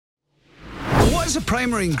What's the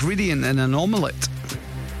primary ingredient in an omelette?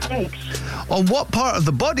 Eggs. On what part of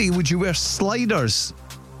the body would you wear sliders?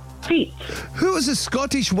 Feet. Who was the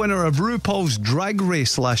Scottish winner of RuPaul's Drag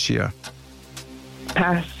Race last year?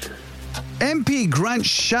 Pass. MP Grant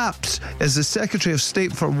Shapps is the Secretary of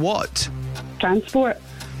State for what? Transport.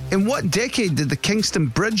 In what decade did the Kingston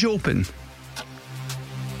Bridge open?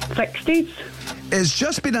 60s. It's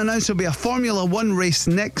just been announced there'll be a Formula One race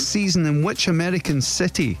next season in which American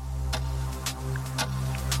city?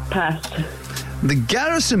 Pass. The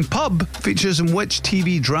Garrison Pub features in which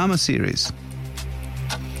TV drama series?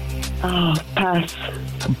 Oh, pass.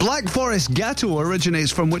 Black Forest Gatto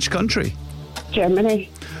originates from which country? Germany.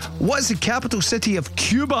 What's the capital city of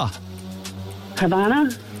Cuba?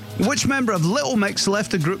 Havana. Which member of Little Mix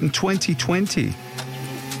left the group in 2020?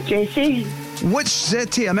 JC. Which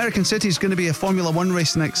city, American city, is going to be a Formula One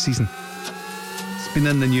race next season? It's been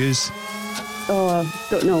in the news. Oh,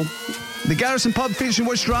 don't know. The Garrison Pub features in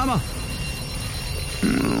which drama?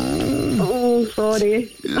 Oh,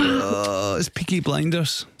 sorry. It's Peaky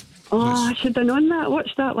Blinders. Oh, I should have known that. I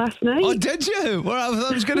watched that last night. Oh, did you? Well,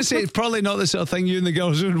 I was going to say it's probably not the sort of thing you and the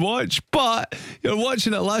girls would watch, but you're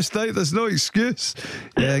watching it last night. There's no excuse.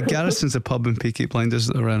 Yeah, Garrison's a pub and Peaky Blinders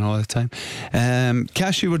that are around all the time.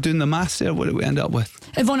 Cash, you were doing the maths there. What did we end up with?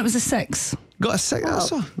 Yvonne, it was a 6. Got a 6.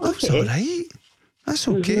 That's okay. all right. That's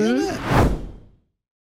okay, isn't it?